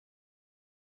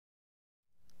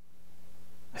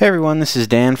Hey everyone, this is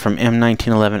Dan from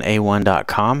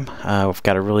M1911A1.com. We've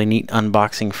got a really neat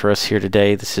unboxing for us here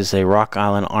today. This is a Rock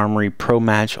Island Armory Pro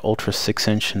Match Ultra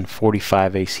 6-inch and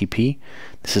 45 ACP.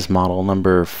 This is model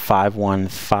number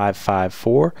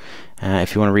 51554.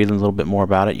 If you want to read a little bit more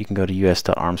about it, you can go to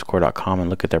us.armscore.com and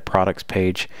look at their products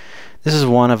page. This is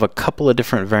one of a couple of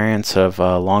different variants of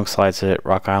long slides that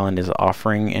Rock Island is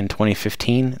offering in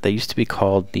 2015. They used to be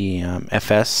called the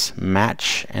FS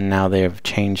Match, and now they have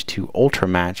changed to Ultra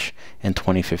Match in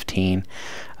 2015.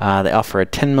 They offer a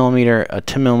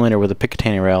 10mm with a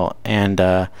Picatinny rail, and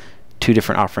two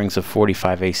different offerings of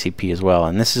 45 ACP as well.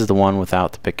 And this is the one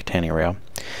without the Picatinny rail.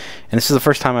 And this is the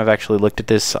first time I've actually looked at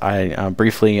this. I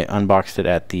briefly unboxed it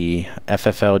at the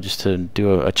FFL just to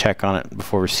do a check on it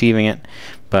before receiving it.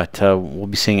 But we'll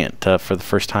be seeing it for the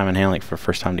first time and handling it for the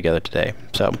first time together today.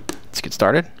 So let's get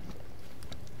started.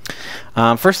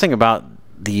 First thing about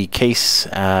the case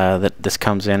that this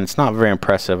comes in, it's not very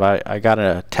impressive. I got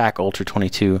a TAC Ultra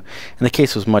 22, and the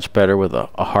case was much better with a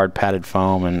hard padded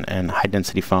foam and high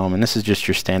density foam. And this is just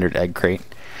your standard egg crate.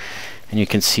 And you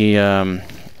can see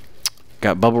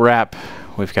got bubble wrap.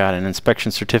 We've got an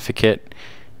inspection certificate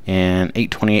in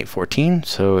 8/28/14,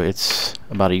 so it's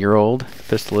about a year old.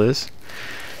 Pistol is.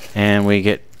 And we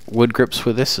get wood grips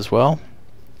with this as well.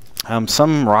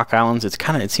 Some Rock Islands, it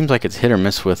seems like it's hit or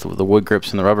miss with the wood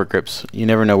grips and the rubber grips. You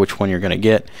never know which one you're going to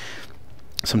get.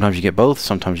 Sometimes you get both,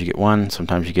 sometimes you get one,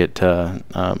 sometimes you get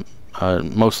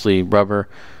mostly rubber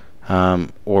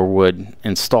or wood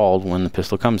installed when the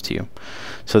pistol comes to you.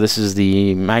 So this is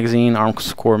the magazine,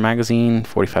 Armscore magazine,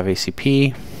 45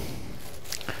 ACP,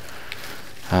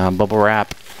 bubble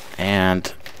wrap,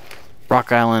 and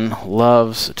Rock Island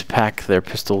loves to pack their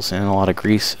pistols in a lot of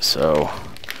grease, so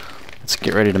let's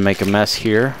get ready to make a mess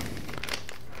here.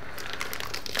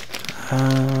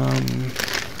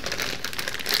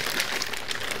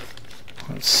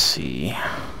 Let's see.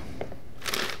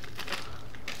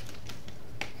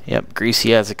 Yep,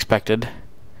 greasy as expected.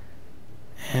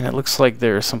 And it looks like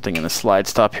there's something in the slide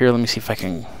stop here. Let me see if I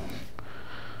can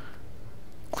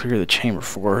clear the chamber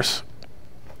for us.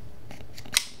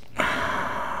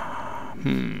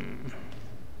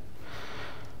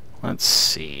 Let's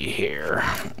see here.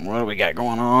 What do we got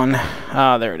going on?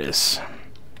 Ah, there it is.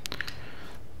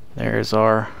 There's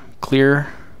our clear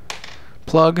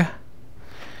plug.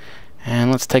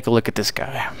 And let's take a look at this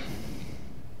guy.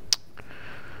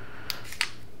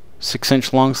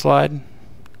 6-inch long slide.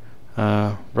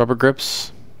 Rubber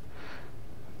grips.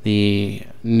 The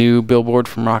new billboard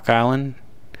from Rock Island.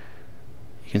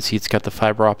 You can see it's got the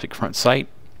fiber optic front sight.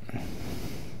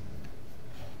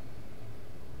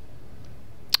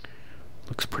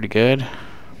 Looks pretty good.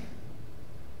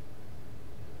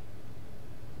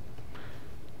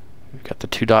 We've got the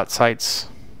 2-dot sights.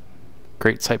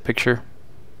 Great sight picture.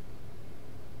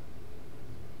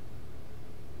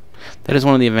 That is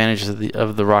one of the advantages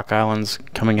of the Rock Islands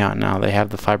coming out now. They have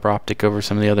the fiber optic over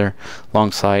some of the other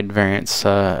long slide variants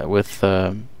with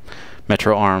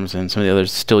Metro Arms, and some of the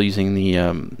others still using the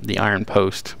iron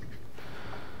post.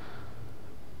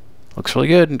 Looks really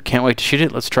good. Can't wait to shoot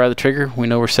it. Let's try the trigger. We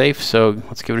know we're safe, so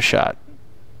let's give it a shot.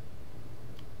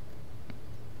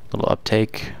 Little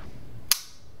uptake.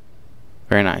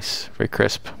 Very nice. Very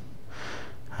crisp.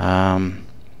 I'll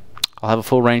have a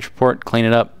full range report, clean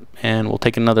it up, and we'll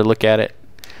take another look at it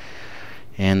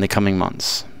in the coming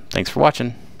months. Thanks for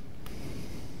watching.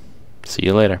 See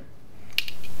you later.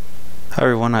 Hi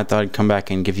everyone, I thought I'd come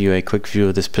back and give you a quick view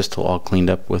of this pistol all cleaned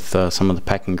up with some of the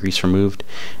packing grease removed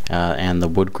and the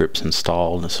wood grips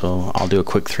installed. So I'll do a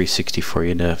quick 360 for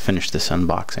you to finish this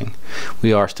unboxing.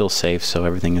 We are still safe, so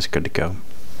everything is good to go.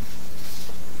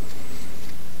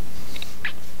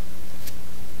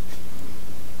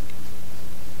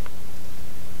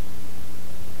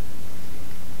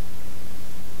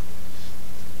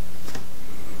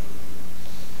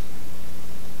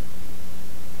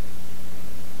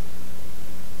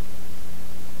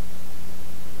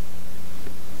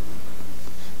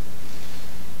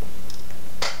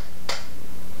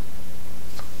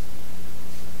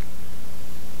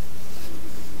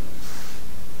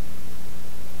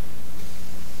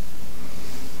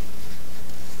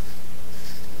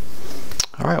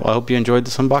 Alright, well I hope you enjoyed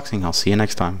this unboxing. I'll see you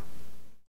next time.